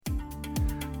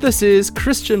This is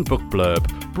Christian Book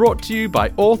Blurb, brought to you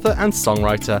by author and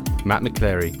songwriter Matt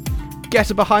McClary. Get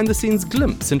a behind-the-scenes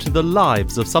glimpse into the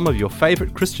lives of some of your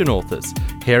favourite Christian authors,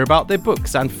 hear about their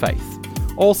books and faith.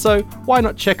 Also, why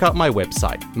not check out my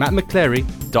website,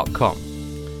 mattmcclary.com.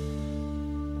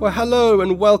 Well, hello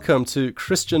and welcome to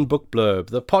Christian Book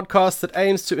Blurb, the podcast that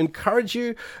aims to encourage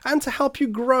you and to help you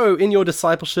grow in your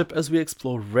discipleship as we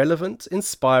explore relevant,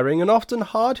 inspiring and often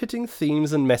hard-hitting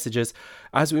themes and messages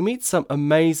as we meet some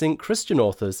amazing Christian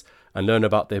authors and learn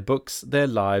about their books, their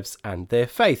lives and their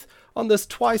faith on this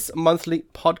twice-monthly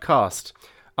podcast.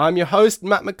 I'm your host,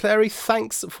 Matt McClary.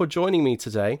 Thanks for joining me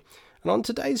today. And on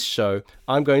today's show,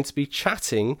 I'm going to be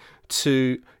chatting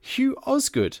to Hugh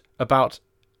Osgood about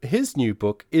his new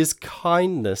book, Is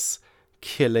Kindness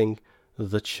Killing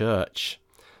the Church?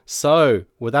 So,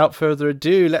 without further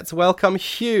ado, let's welcome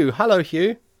Hugh. Hello,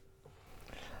 Hugh.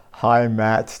 Hi,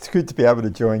 Matt. It's good to be able to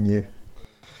join you.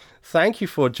 Thank you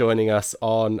for joining us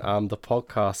on the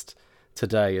podcast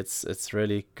today. It's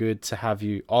really good to have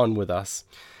you on with us.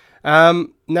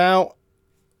 Now,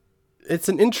 it's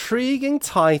an intriguing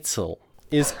title.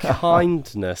 Is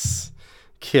kindness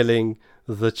killing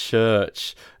the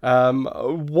church?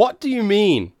 What do you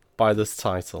mean by this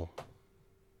title?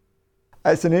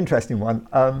 It's an interesting one.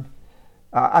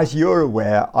 As you're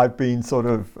aware, I've been sort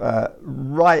of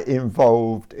right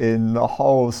involved in the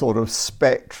whole sort of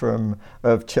spectrum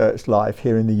of church life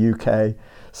here in the UK,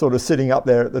 sort of sitting up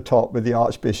there at the top with the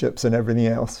archbishops and everything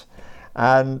else,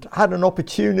 and had an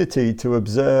opportunity to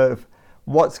observe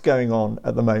what's going on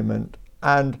at the moment.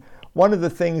 And one of the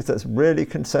things that's really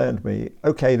concerned me,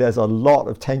 okay, there's a lot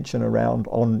of tension around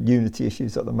on unity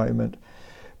issues at the moment,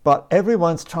 but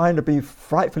everyone's trying to be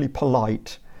frightfully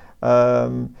polite.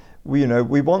 We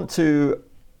want to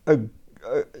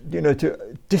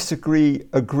disagree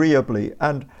agreeably.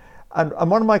 And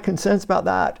one of my concerns about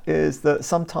that is that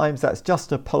sometimes that's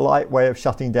just a polite way of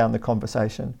shutting down the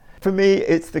conversation. For me,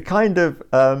 it's the kind of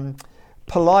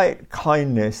polite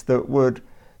kindness that would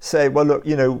say, well, look,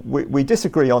 we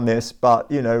disagree on this, but,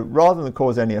 rather than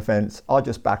cause any offense, I'll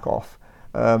just back off.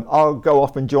 I'll go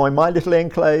off and join my little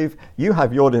enclave, you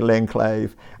have your little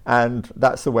enclave, and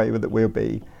that's the way that we'll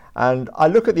be. And I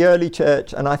look at the early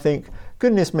church and I think,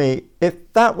 goodness me,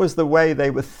 if that was the way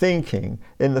they were thinking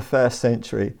in the first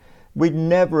century, we'd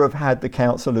never have had the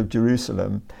Council of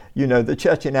Jerusalem. The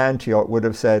church in Antioch would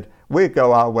have said, we'll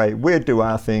go our way, we'll do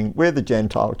our thing, we're the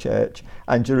Gentile church,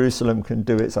 and Jerusalem can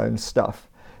do its own stuff.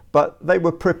 But they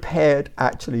were prepared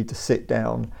actually to sit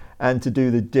down and to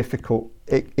do the difficult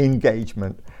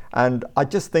engagement. And I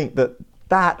just think that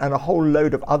and a whole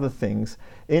load of other things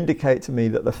indicate to me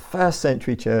that the first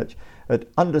century church had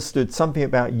understood something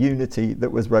about unity that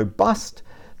was robust,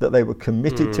 that they were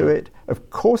committed to it. Of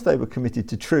course they were committed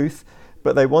to truth,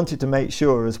 but they wanted to make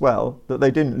sure as well that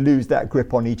they didn't lose that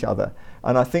grip on each other.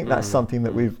 And I think that's something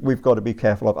that we've got to be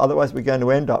careful of. Otherwise we're going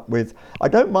to end up with, I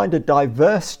don't mind a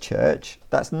diverse church,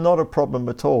 that's not a problem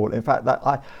at all. In fact,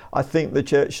 I think the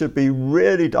church should be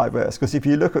really diverse, because if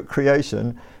you look at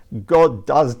creation, God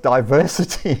does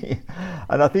diversity.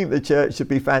 And I think the church should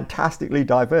be fantastically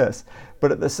diverse.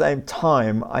 But at the same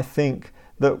time, I think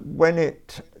that when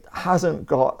it hasn't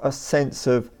got a sense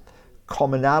of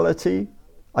commonality,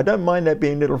 I don't mind there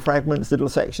being little fragments, little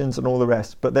sections and all the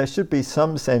rest, but there should be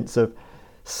some sense of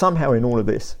somehow in all of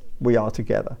this we are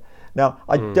together. Now,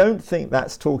 I don't think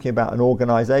that's talking about an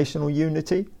organizational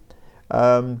unity.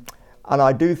 And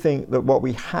I do think that what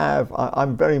we have,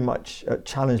 I'm very much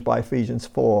challenged by Ephesians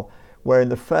 4, where in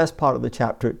the first part of the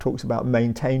chapter it talks about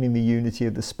maintaining the unity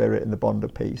of the Spirit in the bond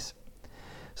of peace.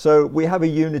 So we have a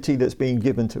unity that's being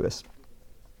given to us.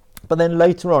 But then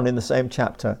later on in the same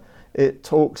chapter, it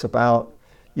talks about,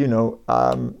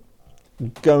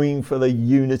 going for the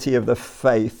unity of the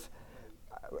faith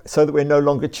so that we're no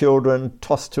longer children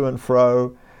tossed to and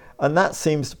fro. And that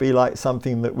seems to be like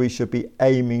something that we should be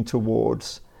aiming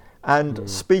towards. And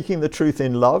speaking the truth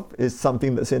in love is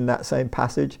something that's in that same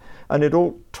passage. And it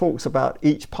all talks about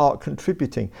each part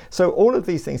contributing. So all of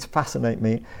these things fascinate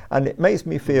me. And it makes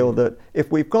me feel that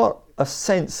if we've got a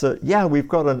sense that, we've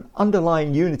got an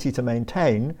underlying unity to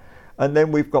maintain, and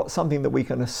then we've got something that we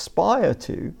can aspire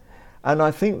to. And I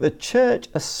think the church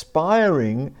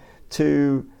aspiring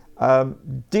to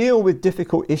deal with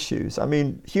difficult issues. I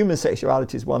mean, human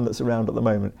sexuality is one that's around at the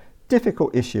moment.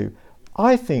 Difficult issue.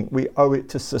 I think we owe it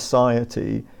to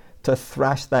society to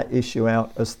thrash that issue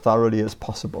out as thoroughly as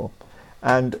possible,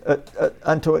 and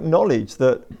to acknowledge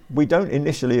that we don't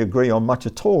initially agree on much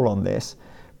at all on this,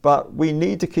 but we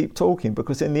need to keep talking,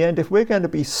 because in the end, if we're going to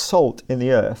be salt in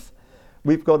the earth,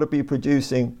 we've got to be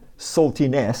producing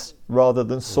saltiness rather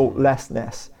than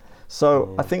saltlessness.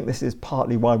 So I think this is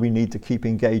partly why we need to keep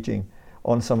engaging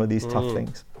on some of these tough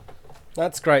things.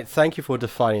 That's great. Thank you for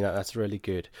defining that. That's really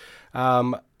good.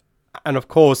 And of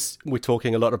course, we're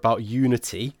talking a lot about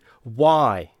unity.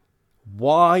 Why?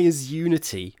 Why is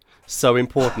unity so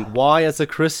important? Why, as a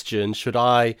Christian, should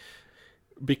I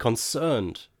be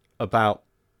concerned about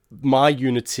my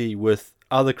unity with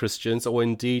other Christians, or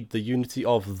indeed the unity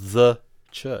of the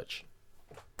church?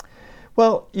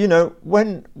 Well, you know,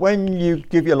 when you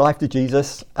give your life to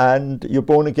Jesus and you're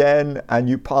born again and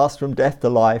you pass from death to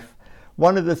life,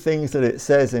 one of the things that it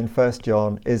says in 1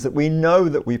 John is that we know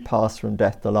that we pass from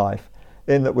death to life,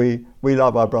 in that we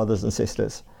love our brothers and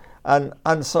sisters.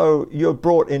 And so you're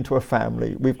brought into a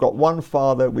family. We've got one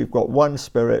Father, we've got one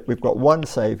Spirit, we've got one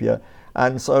Saviour.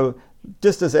 And so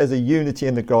just as there's a unity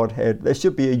in the Godhead, there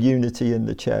should be a unity in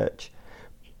the church.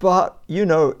 But, you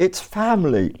know, it's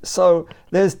family. So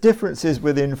there's differences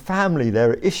within family.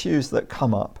 There are issues that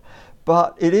come up.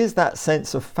 But it is that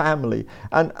sense of family.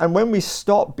 And when we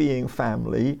stop being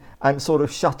family and sort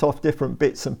of shut off different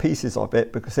bits and pieces of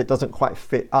it because it doesn't quite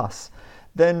fit us,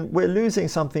 then we're losing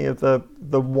something of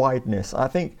the wideness. I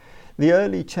think the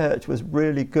early church was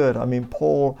really good. I mean,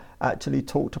 Paul actually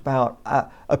talked about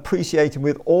appreciating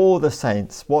with all the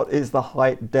saints what is the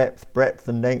height, depth, breadth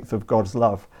and length of God's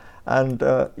love. And,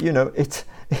 you know,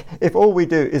 if all we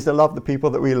do is to love the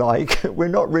people that we like, we're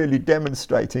not really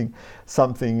demonstrating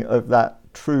something of that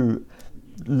true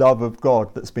love of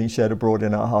God that's been shed abroad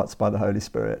in our hearts by the Holy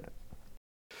Spirit.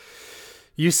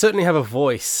 You certainly have a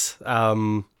voice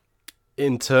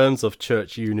in terms of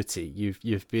church unity.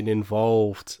 You've been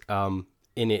involved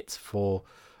in it for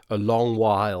a long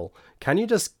while. Can you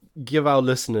just give our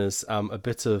listeners a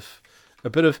bit of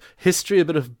history, a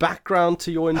bit of background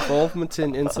to your involvement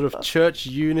in sort of church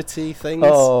unity things?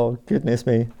 Oh, goodness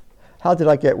me. How did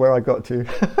I get where I got to?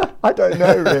 I don't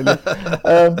know, really.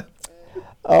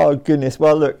 Oh, goodness.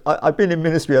 Well, look, I've been in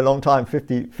ministry a long time,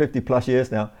 50 plus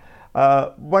years now.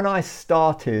 When I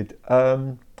started,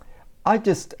 I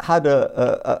just had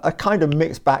a kind of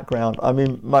mixed background. I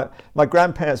mean, my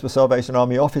grandparents were Salvation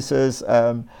Army officers.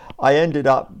 I ended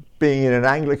up being in an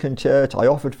Anglican church. I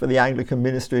offered for the Anglican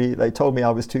ministry. They told me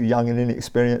I was too young and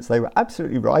inexperienced. They were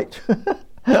absolutely right.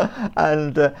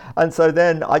 And so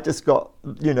then I just got,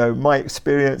 you know, my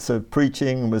experience of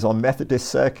preaching was on Methodist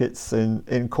circuits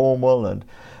in Cornwall, and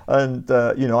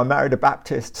you know, I married a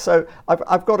Baptist. So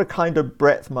I've got a kind of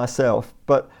breadth myself,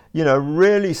 but, you know,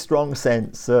 really strong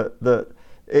sense that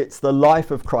it's the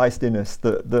life of Christ in us,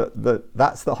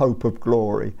 that's the hope of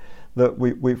glory that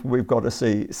we've got to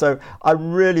see. So I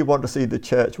really want to see the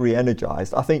church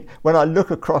re-energized. I think when I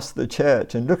look across the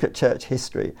church and look at church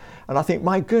history, and I think,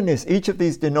 my goodness, each of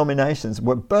these denominations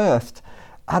were birthed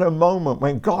at a moment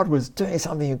when God was doing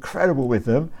something incredible with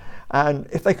them. And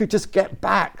if they could just get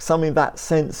back some of that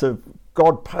sense of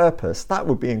God purpose, that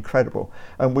would be incredible,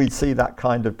 and we'd see that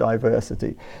kind of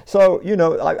diversity. So, you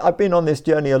know, I've been on this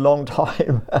journey a long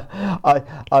time.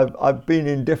 I've been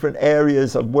in different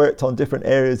areas. I've worked on different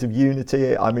areas of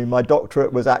unity. I mean, my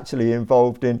doctorate was actually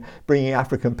involved in bringing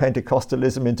African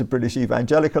Pentecostalism into British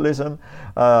evangelicalism.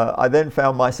 I then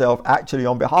found myself actually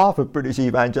on behalf of British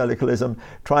evangelicalism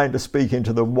trying to speak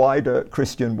into the wider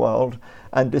Christian world,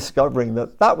 and discovering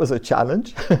that was a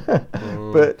challenge.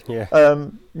 But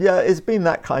yeah, it's been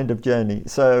that kind of journey.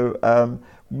 So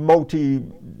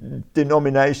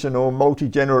multi-denominational,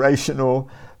 multi-generational,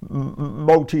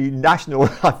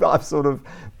 multinational, I've sort of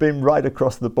been right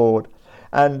across the board.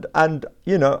 And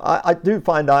you know, I do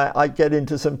find I get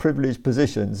into some privileged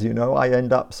positions. You know, I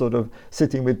end up sort of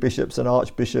sitting with bishops and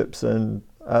archbishops, and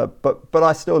but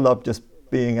I still love just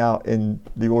being out in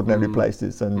the ordinary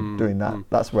places and doing that.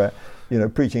 That's where, you know,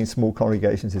 preaching in small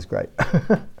congregations is great.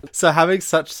 So having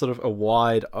such sort of a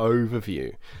wide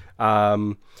overview,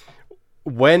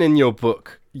 when in your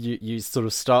book you sort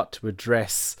of start to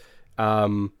address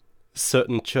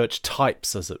certain church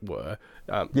types, as it were,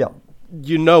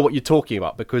 you know what you're talking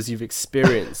about because you've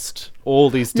experienced all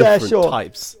these different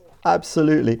types.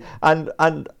 Absolutely. And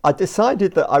I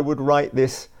decided that I would write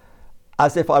this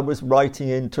as if I was writing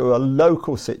into a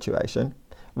local situation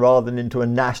rather than into a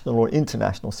national or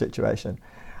international situation.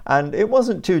 And it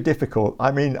wasn't too difficult. I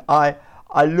mean, I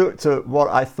looked at what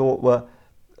I thought were,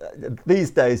 these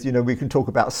days, you know, we can talk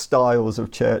about styles of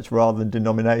church rather than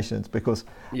denominations, because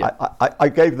I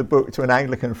gave the book to an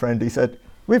Anglican friend. He said,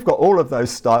 we've got all of those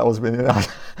styles within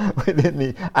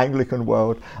the Anglican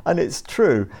world. And it's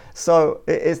true. So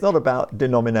it's not about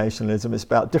denominationalism, it's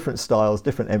about different styles,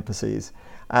 different emphases.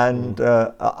 And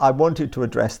I wanted to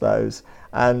address those.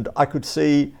 And I could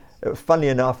see Funny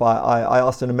enough, I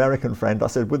asked an American friend, I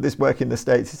said, would this work in the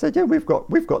States? He said, yeah, we've got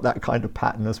that kind of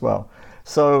pattern as well.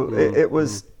 So it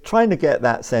was trying to get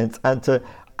that sense, and to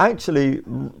actually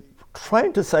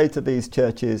trying to say to these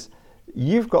churches,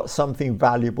 you've got something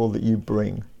valuable that you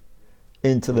bring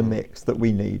into the mix that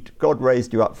we need. God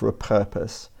raised you up for a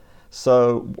purpose.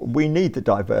 So we need the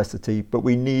diversity, but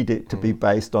we need it to be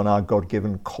based on our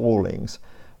God-given callings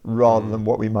rather than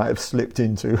what we might have slipped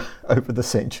into over the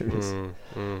centuries.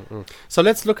 So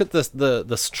let's look at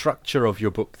the structure of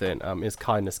your book then. Is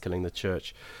Kindness Killing the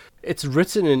Church? It's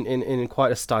written in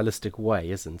quite a stylistic way,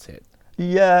 isn't it?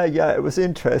 Yeah, it was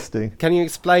interesting. Can you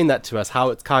explain that to us, how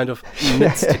it's kind of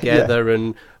knits together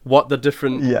and what the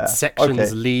different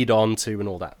sections lead on to and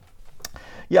all that?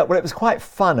 Yeah, well, it was quite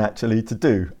fun actually to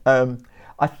do.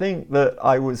 I think that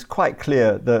I was quite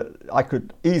clear that I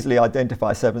could easily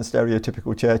identify 7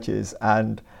 stereotypical churches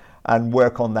and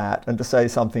work on that, and to say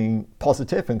something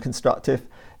positive and constructive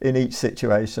in each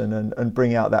situation and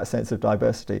bring out that sense of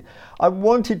diversity. I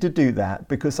wanted to do that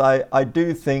because I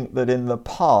do think that in the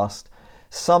past,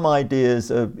 some ideas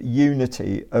of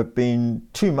unity have been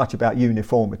too much about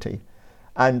uniformity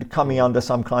and coming under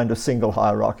some kind of single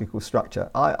hierarchical structure.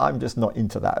 I'm just not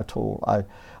into that at all.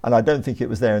 And I don't think it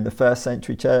was there in the first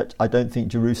century church. I don't think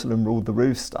Jerusalem ruled the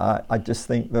roost. I just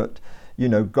think that,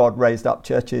 God raised up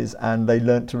churches and they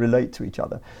learnt to relate to each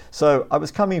other. So I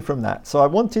was coming from that. So I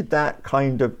wanted that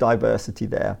kind of diversity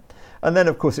there. And then,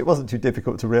 of course, it wasn't too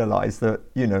difficult to realize that,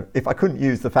 if I couldn't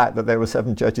use the fact that there were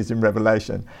 7 churches in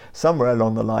Revelation, somewhere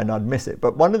along the line I'd miss it.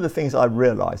 But one of the things I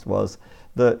realized was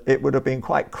that it would have been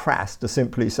quite crass to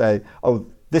simply say, oh,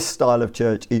 this style of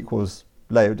church equals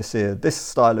Laodicea, this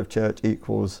style of church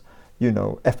equals,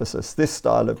 Ephesus, this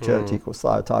style of church equals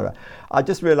Thyatira. I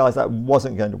just realized that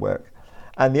wasn't going to work.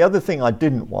 And the other thing I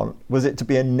didn't want was it to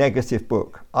be a negative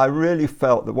book. I really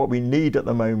felt that what we need at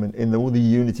the moment in all the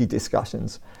unity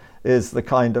discussions is the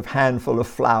kind of handful of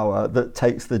flour that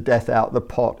takes the death out the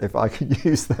pot, if I can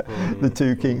use the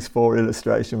 2 Kings 4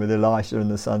 illustration with Elisha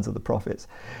and the sons of the prophets.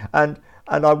 And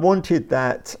I wanted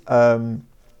that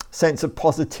sense of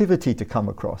positivity to come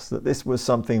across, that this was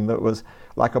something that was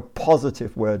like a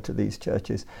positive word to these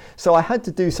churches. So I had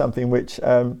to do something which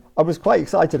I was quite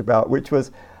excited about, which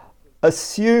was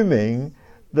assuming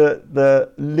that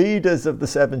the leaders of the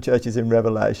 7 churches in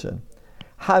Revelation,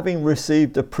 having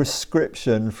received a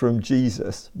prescription from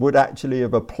Jesus, would actually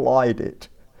have applied it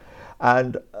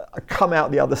and come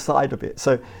out the other side of it.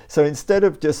 So instead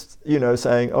of just,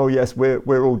 saying, oh yes,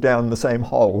 we're all down the same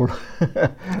hole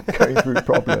going through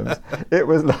problems, it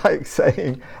was like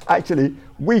saying, actually,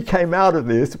 we came out of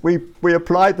this, we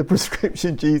applied the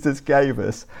prescription Jesus gave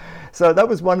us. So that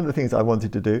was one of the things I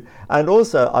wanted to do. And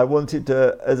also I wanted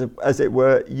to, as it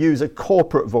were, use a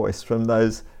corporate voice from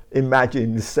those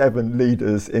imagined 7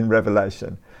 leaders in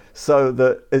Revelation, so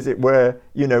that, as it were,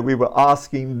 we were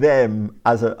asking them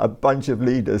as a bunch of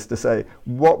leaders to say,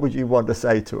 what would you want to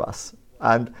say to us?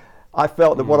 And I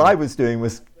felt that what I was doing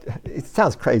was, it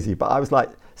sounds crazy, but I was like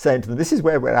saying to them, this is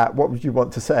where we're at, what would you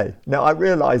want to say? Now I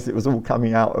realized it was all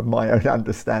coming out of my own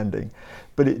understanding,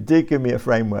 but it did give me a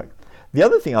framework. The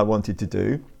other thing I wanted to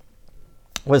do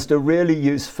was to really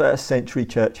use first century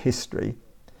church history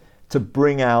to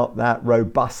bring out that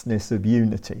robustness of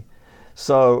unity.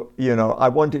 So, I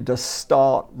wanted to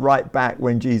start right back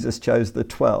when Jesus chose the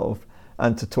 12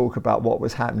 and to talk about what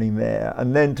was happening there,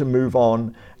 and then to move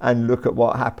on and look at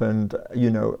what happened, at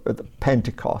the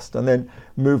Pentecost, and then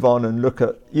move on and look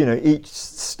at, each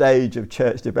stage of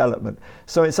church development.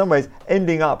 So in some ways,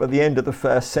 ending up at the end of the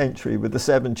first century with the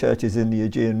 7 churches in the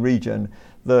Aegean region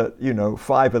that,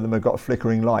 5 of them had got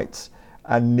flickering lights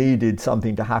and needed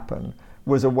something to happen,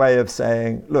 was a way of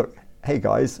saying, look, hey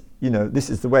guys, this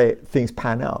is the way things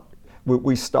pan out.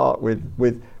 We start with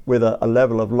a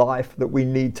level of life that we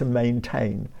need to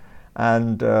maintain.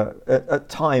 And at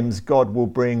times God will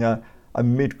bring a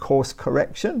mid-course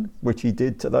correction, which he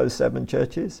did to those 7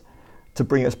 churches, to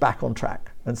bring us back on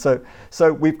track. And so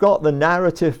we've got the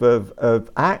narrative of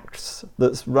Acts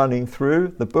that's running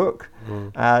through the book.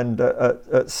 And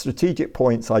at strategic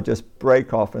points, I just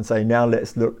break off and say, now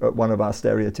let's look at one of our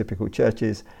stereotypical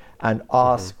churches and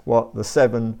ask what the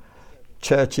 7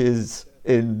 churches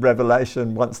in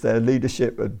Revelation, once their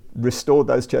leadership had restored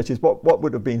those churches, what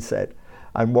would have been said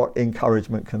and what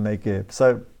encouragement can they give?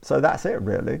 So that's it,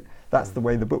 really. That's the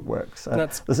way the book works.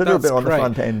 There's a little bit on the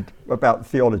front end about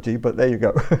theology, but there you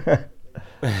go.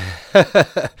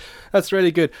 That's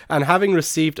really good. And having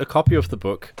received a copy of the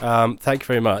book, thank you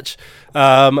very much.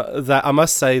 That I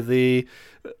must say the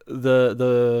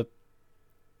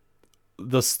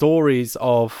stories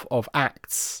of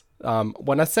Acts.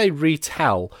 When I say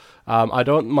retell, I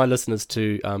don't want my listeners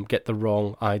to get the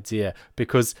wrong idea,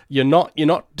 because you're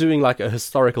not doing like a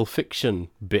historical fiction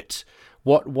bit.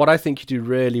 What I think you do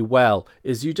really well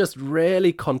is you just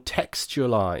really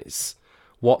contextualize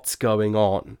what's going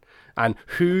on, and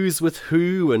who's with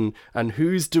who, and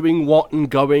who's doing what and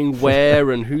going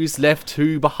where, and who's left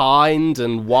who behind,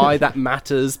 and why that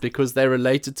matters because they're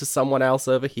related to someone else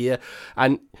over here.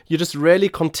 And you just really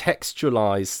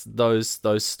contextualize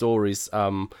those stories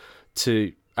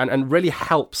to and really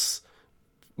helps,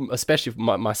 especially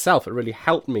for myself, it really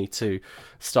helped me to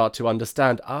start to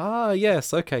understand,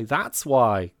 yes, okay, that's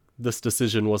why this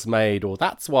decision was made, or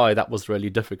that's why that was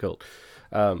really difficult.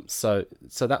 So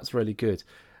that's really good.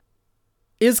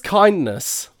 Is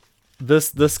kindness,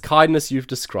 this kindness you've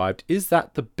described, is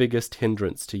that the biggest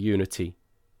hindrance to unity,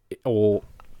 or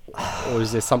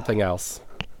is there something else?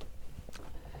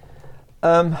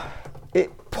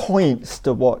 It points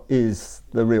to what is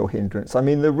the real hindrance. I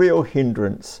mean, the real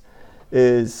hindrance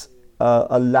is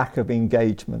a lack of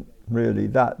engagement. Really,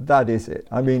 that is it.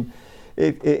 I mean,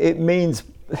 it means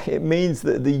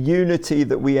that the unity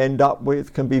that we end up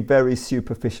with can be very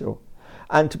superficial.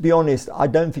 And to be honest, I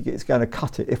don't think it's going to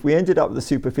cut it. If we ended up with a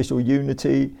superficial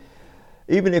unity,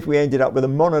 even if we ended up with a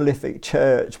monolithic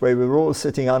church where we were all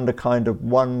sitting under kind of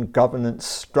one governance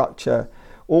structure,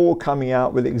 all coming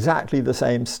out with exactly the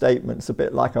same statements, a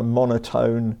bit like a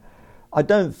monotone, I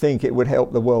don't think it would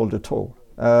help the world at all.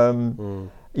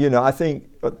 I think,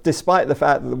 despite the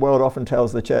fact that the world often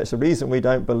tells the church the reason we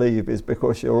don't believe is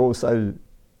because you're all so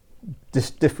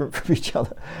different from each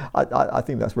other, I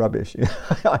think that's rubbish.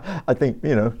 I think,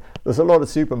 there's a lot of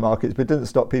supermarkets, but it doesn't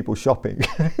stop people shopping.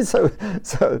 so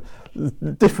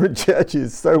different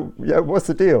churches. So what's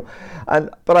the deal?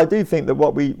 But I do think that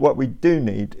what we do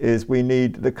need is we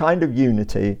need the kind of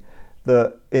unity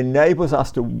that enables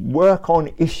us to work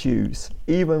on issues,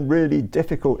 even really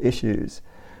difficult issues,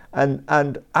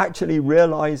 and actually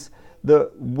realize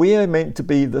that we're meant to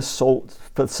be the salt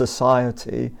for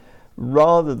society,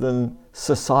 rather than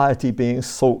society being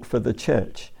salt for the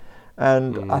church.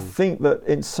 And I think that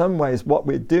in some ways what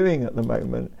we're doing at the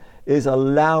moment is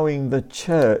allowing the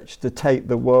church to take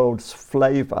the world's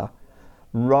flavour,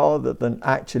 rather than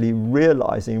actually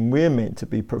realising we're meant to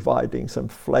be providing some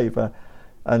flavour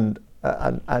and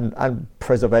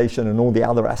preservation and all the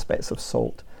other aspects of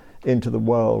salt into the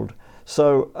world.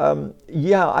 So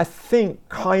I think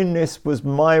kindness was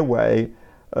my way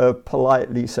of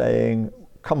politely saying,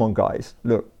 come on guys,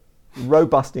 look,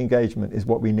 robust engagement is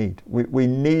what we need. We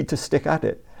need to stick at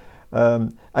it.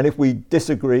 And if we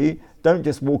disagree, don't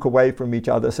just walk away from each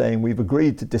other saying we've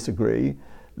agreed to disagree.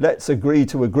 Let's agree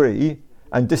to agree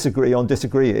and disagree on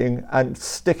disagreeing, and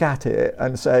stick at it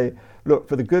and say, look,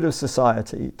 for the good of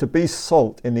society, to be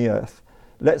salt in the earth,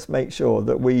 let's make sure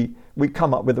that we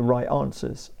come up with the right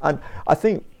answers. And I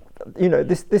think,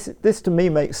 this to me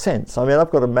makes sense. I mean, I've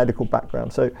got a medical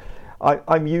background, so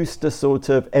I'm used to sort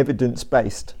of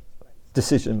evidence-based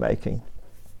decision making.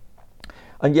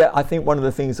 And yet I think one of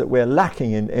the things that we're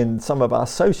lacking in some of our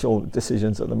social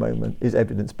decisions at the moment is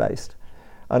evidence-based.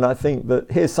 And I think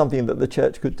that here's something that the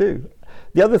church could do.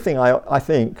 The other thing I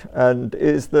think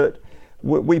is that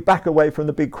we back away from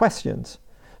the big questions.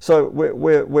 So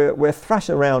we're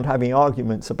thrashing around having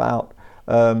arguments about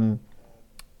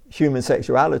human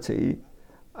sexuality,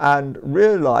 and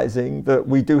realizing that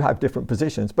we do have different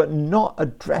positions, but not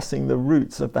addressing the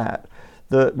roots of that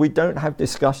we don't have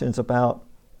discussions about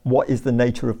what is the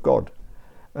nature of God,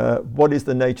 what is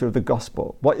the nature of the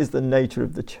gospel, what is the nature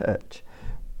of the church,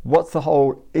 what's the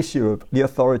whole issue of the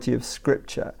authority of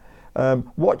Scripture,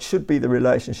 what should be the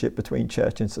relationship between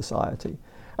church and society.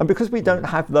 And because we don't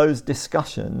have those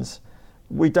discussions,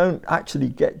 we don't actually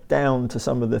get down to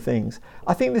some of the things.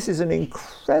 I think this is an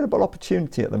incredible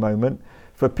opportunity at the moment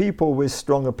for people with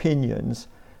strong opinions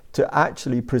to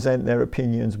actually present their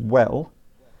opinions well,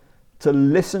 to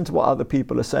listen to what other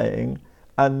people are saying,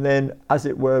 and then, as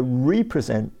it were,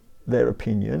 represent their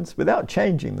opinions without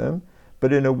changing them,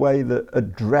 but in a way that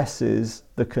addresses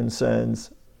the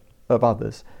concerns of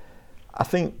others. I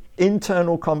think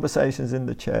internal conversations in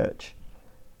the church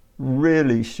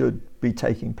really should be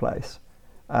taking place,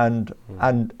 and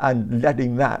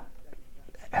letting that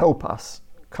help us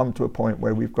come to a point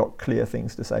where we've got clear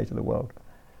things to say to the world.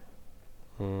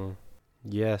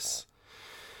 Yes,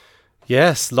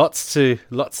 lots to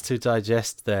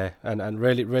digest there, and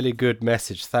really good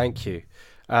message. Thank you.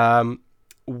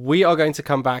 We are going to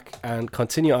come back and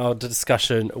continue our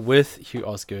discussion with Hugh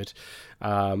Osgood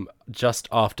just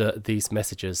after these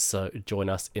messages, so join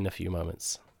us in a few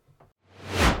moments.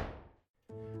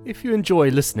 If you enjoy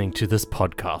listening to this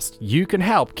podcast, you can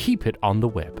help keep it on the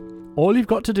web. all you've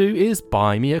got to do is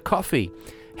buy me a coffee.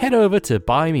 Head over to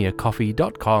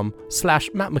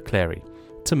buymeacoffee.com/MattMcClary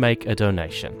to make a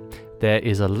donation. There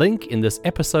is a link in this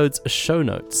episode's show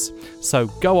notes. So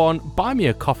go on, buy me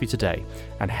a coffee today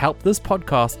and help this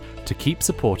podcast to keep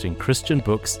supporting Christian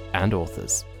books and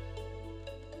authors.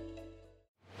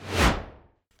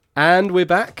 And we're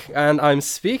back, and I'm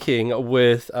speaking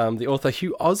with the author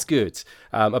Hugh Osgood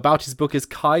about his book Is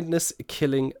Kindness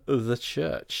Killing the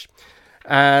Church?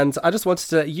 And I just wanted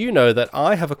to let you know that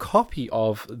I have a copy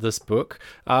of this book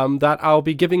that I'll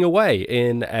be giving away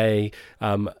in a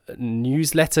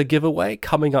newsletter giveaway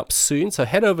coming up soon. So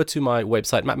head over to my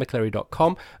website,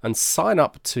 mattmcclary.com, and sign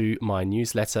up to my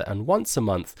newsletter. And once a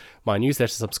month, my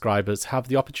newsletter subscribers have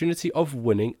the opportunity of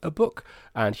winning a book.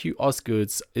 And Hugh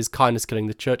Osgood's Is Kindness Killing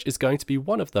the Church is going to be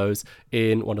one of those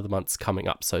in one of the months coming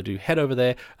up. So do head over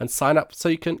there and sign up so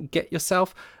you can get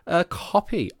yourself a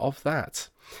copy of that.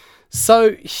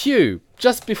 So, Hugh,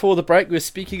 just before the break, we were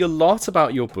speaking a lot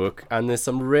about your book, and there's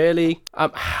some really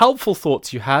helpful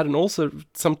thoughts you had, and also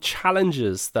some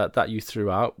challenges that you threw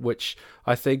out, which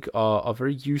I think are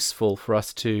very useful for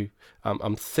us to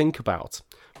think about.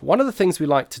 One of the things we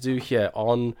like to do here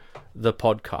on the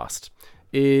podcast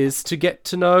is to get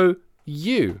to know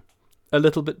you a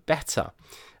little bit better.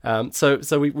 So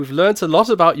we've learned a lot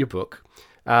about your book.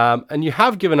 And you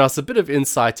have given us a bit of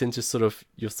insight into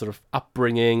your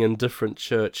upbringing and different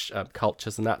church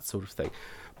cultures and that sort of thing.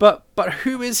 But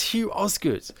who is Hugh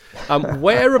Osgood?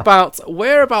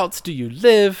 Whereabouts do you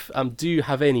live? Do you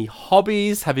have any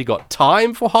hobbies? Have you got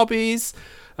time for hobbies?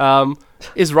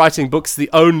 Is writing books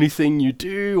the only thing you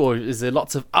do, or is there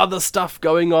lots of other stuff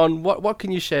going on? What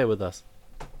can you share with us?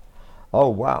 Oh,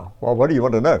 wow. Well, what do you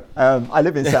want to know? I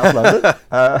live in South London.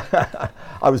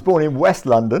 I was born in West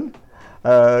London.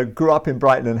 Grew up in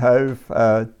Brighton and Hove,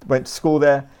 went to school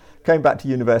there, came back to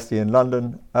university in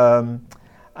London,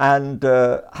 and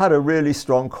had a really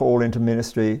strong call into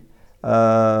ministry.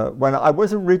 When I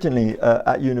was originally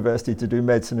at university to do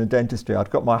medicine and dentistry, I'd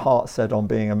got my heart set on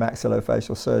being a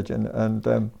maxillofacial surgeon, and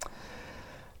and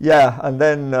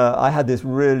then I had this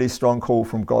really strong call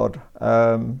from God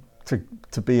to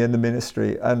be in the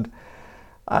ministry.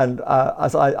 And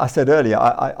as I said earlier,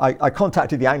 I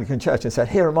contacted the Anglican Church and said,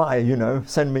 here am I,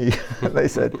 send me. They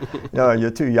said, no,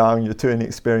 you're too young, you're too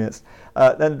inexperienced.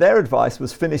 Then their advice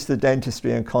was finish the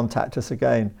dentistry and contact us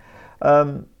again.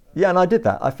 And I did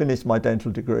that. I finished my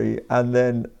dental degree, and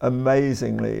then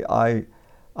amazingly, I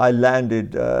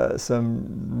landed some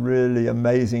really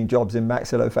amazing jobs in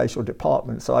maxillofacial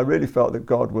departments. So I really felt that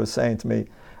God was saying to me,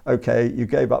 okay, you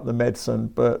gave up the medicine,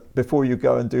 but before you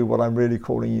go and do what I'm really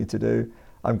calling you to do,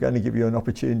 I'm going to give you an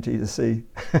opportunity to see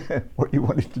what you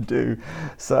wanted to do.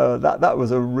 So that was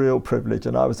a real privilege,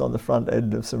 and I was on the front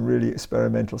end of some really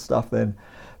experimental stuff then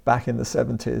back in the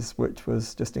 70s, which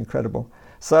was just incredible.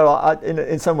 So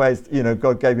in some ways,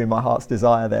 God gave me my heart's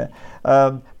desire there.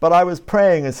 But I was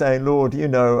praying and saying, Lord,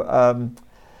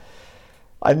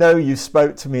 I know you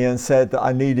spoke to me and said that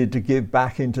I needed to give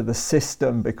back into the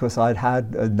system because I'd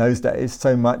had, in those days,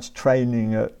 so much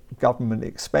training at government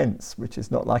expense, which is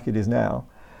not like it is now.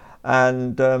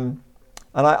 And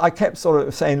I kept sort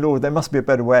of saying, Lord, there must be a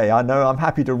better way. I know I'm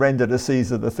happy to render to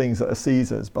Caesar the things that are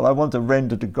Caesar's, but I want to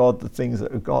render to God the things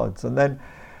that are God's. And then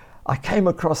I came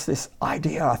across this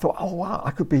idea. I thought, oh wow, I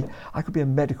could be a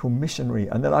medical missionary,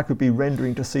 and then I could be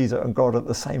rendering to Caesar and God at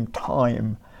the same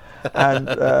time. And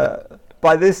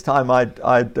by this time,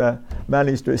 I'd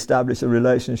managed to establish a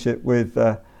relationship with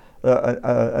a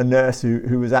nurse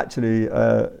who was actually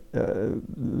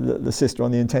the sister on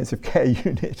the intensive care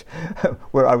unit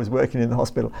where I was working in the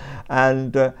hospital,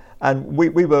 and we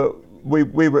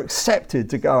were accepted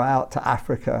to go out to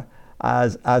Africa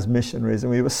as missionaries,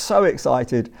 and we were so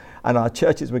excited, and our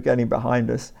churches were getting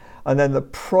behind us. And then the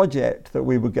project that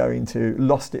we were going to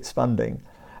lost its funding,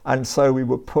 and so we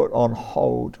were put on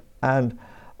hold. And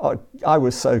I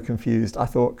was so confused. I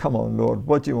thought, come on, Lord,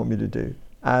 what do you want me to do?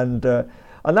 And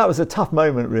that was a tough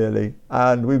moment, really.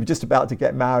 And we were just about to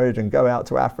get married and go out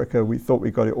to Africa. We thought we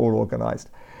got it all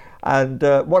organized. And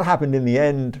what happened in the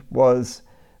end was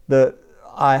that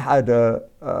I had a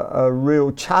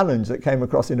real challenge that came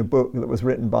across in a book that was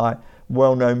written by a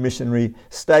well-known missionary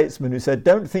statesman who said,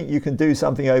 don't think you can do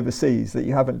something overseas that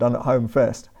you haven't done at home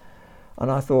first. And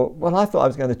I thought I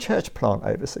was going to church plant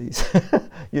overseas.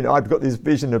 I'd got this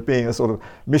vision of being a sort of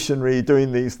missionary,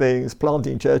 doing these things,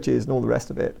 planting churches and all the rest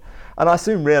of it. And I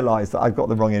soon realized that I got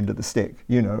the wrong end of the stick.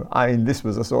 This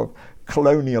was a sort of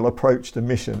colonial approach to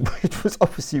mission, which was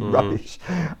obviously rubbish.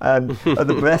 And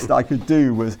the best I could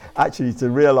do was actually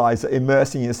to realize that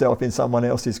immersing yourself in someone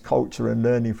else's culture and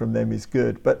learning from them is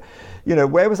good. But,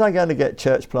 where was I going to get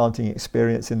church planting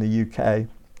experience in the UK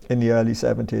in the early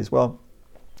 70s? Well,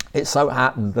 it so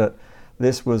happened that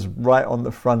this was right on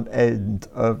the front end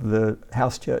of the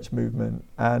house church movement.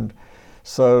 And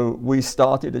so we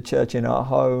started a church in our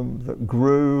home that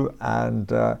grew and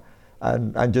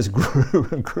just grew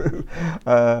and grew.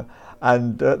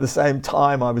 And at the same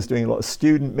time, I was doing a lot of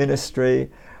student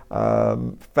ministry,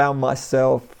 found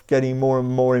myself getting more and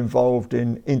more involved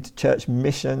in interchurch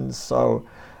missions. So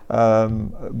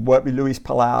worked with Luis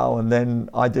Palau, and then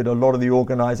I did a lot of the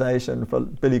organisation for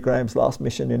Billy Graham's last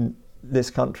mission in this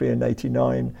country in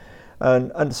 '89.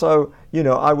 And so,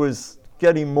 I was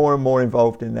getting more and more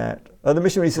involved in that. The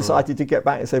Missionary Society did get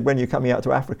back and said, when are you coming out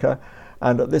to Africa?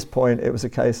 And at this point, it was a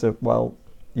case of,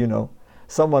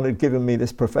 someone had given me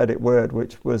this prophetic word,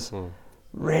 which was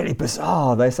really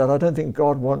bizarre. They said, I don't think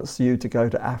God wants you to go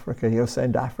to Africa. He'll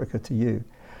send Africa to you.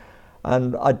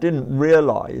 And I didn't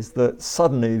realize that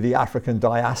suddenly the African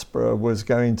diaspora was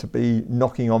going to be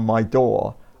knocking on my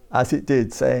door, as it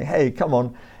did, saying, hey, come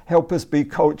on, help us be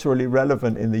culturally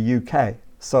relevant in the UK.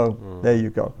 So there you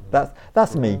go.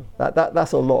 That's me.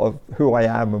 That's a lot of who I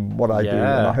am and what I do,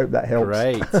 and I hope that helps.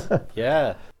 Great.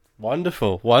 Yeah.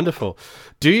 Wonderful.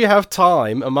 Do you have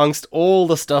time amongst all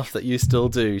the stuff that you still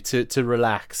do to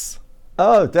relax?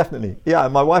 Oh, definitely. Yeah,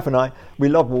 my wife and I, we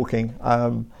love walking.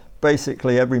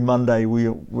 Basically, every Monday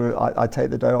I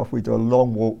take the day off. We do a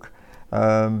long walk.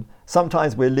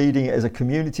 Sometimes we're leading it as a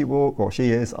community walk, or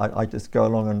she is. I just go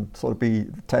along and sort of be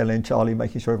tail end Charlie,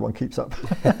 making sure everyone keeps up.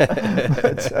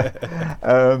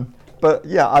 But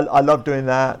yeah, I love doing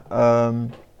that. I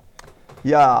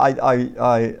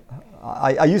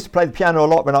used to play the piano a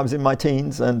lot when I was in my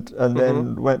teens, and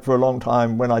then went for a long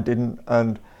time when I didn't.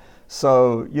 And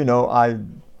so,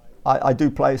 I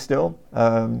do play still.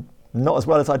 Not as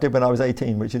well as I did when I was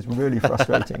 18, which is really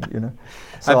frustrating,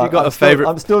 So have you got a favourite?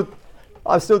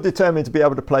 I'm still determined to be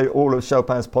able to play all of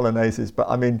Chopin's Polonaises, but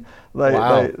I mean,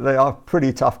 they are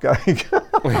pretty tough going.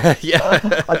 Yeah.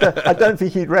 I don't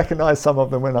think he'd recognise some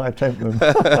of them when I attempt them.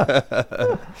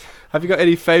 Have you got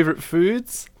any favourite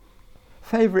foods?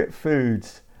 Favourite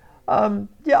foods?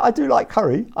 Yeah, I do like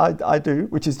curry. I do,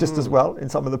 which is just as well in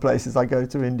some of the places I go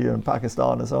to, India and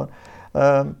Pakistan and so on.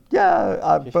 But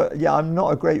I'm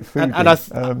not a great foodie. And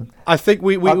I think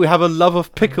we have a love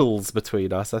of pickles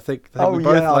between us. I think we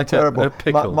both like terrible. A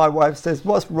pickle. My wife says,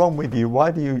 "What's wrong with you?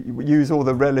 Why do you use all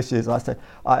the relishes?" I say,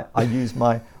 I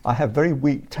have very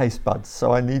weak taste buds,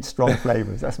 so I need strong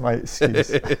flavours. That's my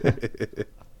excuse.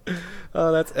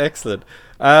 Oh, that's excellent.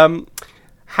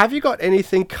 Have you got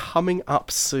anything coming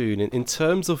up soon in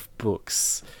terms of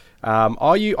books?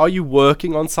 Are you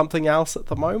working on something else at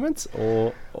the moment,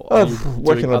 or are you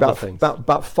working doing on other things?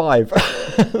 about 5?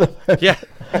 Yeah.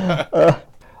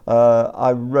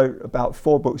 I wrote about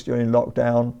 4 books during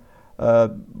lockdown.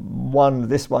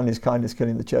 This one is Kindness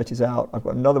Killing the Churches Out. I've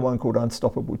got another one called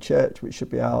Unstoppable Church, which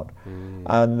should be out.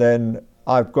 And then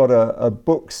I've got a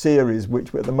book series,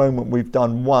 which at the moment we've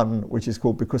done one, which is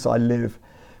called Because I Live,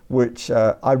 which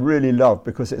I really love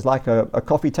because it's like a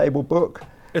coffee table book.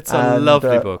 It's a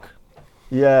lovely book.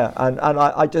 Yeah, and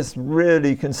I just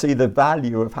really can see the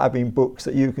value of having books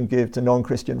that you can give to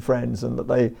non-Christian friends and that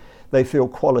they feel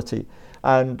quality.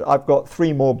 And I've got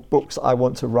 3 more books I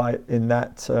want to write in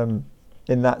that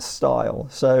style.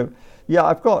 So yeah,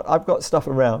 I've got stuff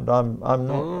around. I'm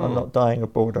not dying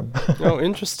of boredom. Oh,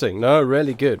 interesting. No,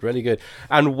 really good.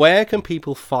 And where can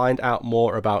people find out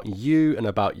more about you and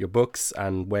about your books,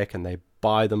 and where can they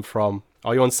buy them from?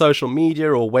 Are you on social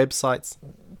media or websites?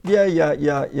 Yeah.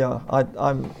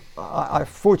 I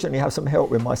fortunately have some help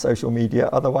with my social media.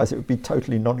 Otherwise, it would be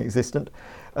totally non-existent.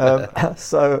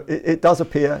 So it does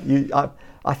appear.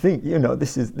 I think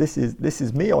this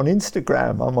is me on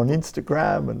Instagram. I'm on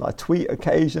Instagram, and I tweet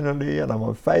occasionally, and I'm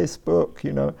on Facebook.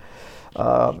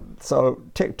 So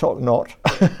TikTok not.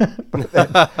 But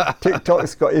then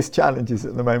TikTok's got its challenges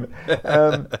at the moment.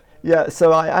 Yeah,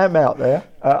 so I am out there.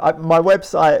 My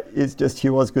website is just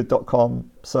hughosgood.com,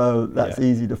 so that's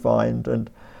easy to find. And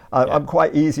I'm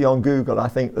quite easy on Google. I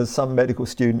think there's some medical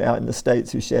student out in the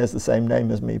States who shares the same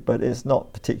name as me, but it's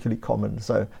not particularly common.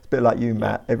 So it's a bit like you,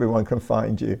 Matt. Everyone can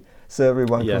find you. so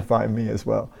everyone can find me as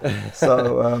well.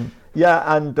 So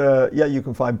you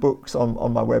can find books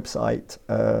on my website.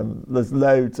 There's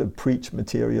loads of preach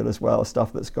material as well,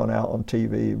 stuff that's gone out on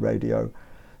TV, radio.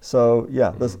 So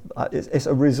it's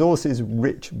a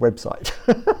resources-rich website.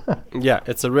 Yeah,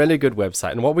 it's a really good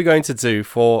website. And what we're going to do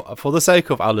for the sake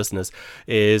of our listeners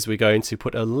is we're going to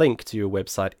put a link to your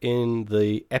website in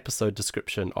the episode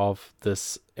description of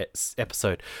this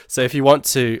episode. So if you want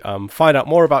to find out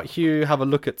more about Hugh, have a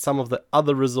look at some of the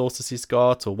other resources he's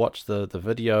got, or watch the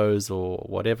videos or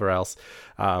whatever else,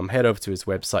 head over to his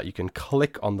website. You can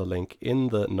click on the link in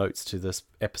the notes to this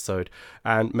episode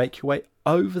and make your way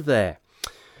over there.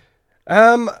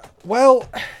 Well,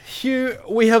 Hugh,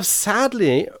 we have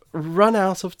sadly run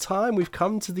out of time. We've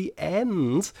come to the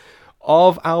end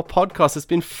of our podcast. It's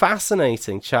been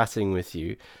fascinating chatting with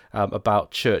you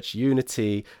about church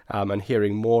unity and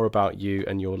hearing more about you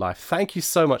and your life. Thank you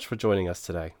so much for joining us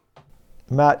today.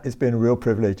 Matt, it's been a real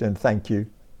privilege, and thank you.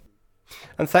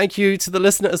 And thank you to the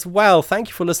listener as well. Thank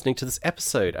you for listening to this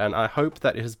episode, and I hope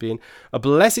that it has been a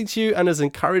blessing to you and has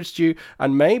encouraged you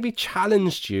and maybe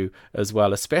challenged you as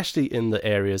well, especially in the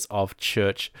areas of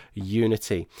church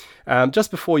unity.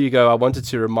 Just before you go, I wanted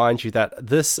to remind you that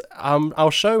this our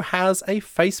show has a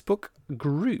Facebook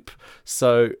group.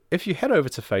 So if you head over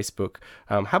to Facebook,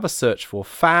 have a search for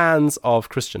Fans of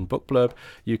Christian Book Blurb.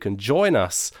 You can join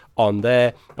us on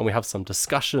there, and we have some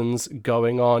discussions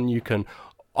going on. You can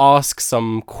ask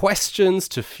some questions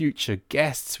to future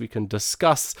guests. We can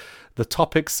discuss the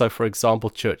topics. So, for example,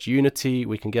 church unity,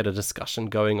 we can get a discussion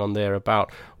going on there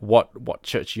about what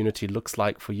church unity looks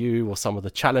like for you, or some of the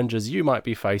challenges you might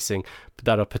be facing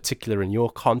that are particular in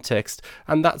your context,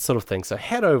 and that sort of thing. So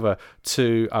head over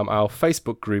to our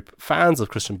Facebook group, Fans of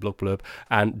Christian Book Blurb,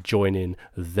 and join in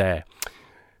there.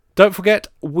 Don't forget,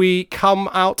 we come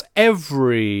out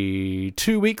every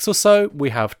 2 weeks or so. We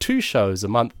have 2 shows a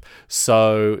month,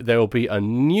 so there will be a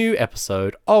new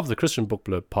episode of the Christian Book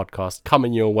Blurb podcast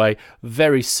coming your way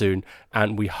very soon,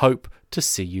 and we hope to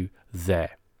see you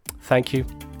there. Thank you,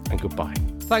 and goodbye.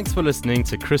 Thanks for listening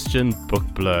to Christian Book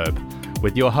Blurb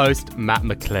with your host, Matt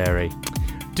McClary.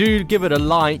 Do give it a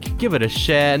like, give it a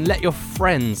share, and let your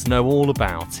friends know all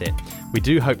about it. We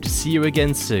do hope to see you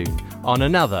again soon on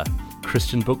another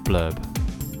Christian Book Blurb.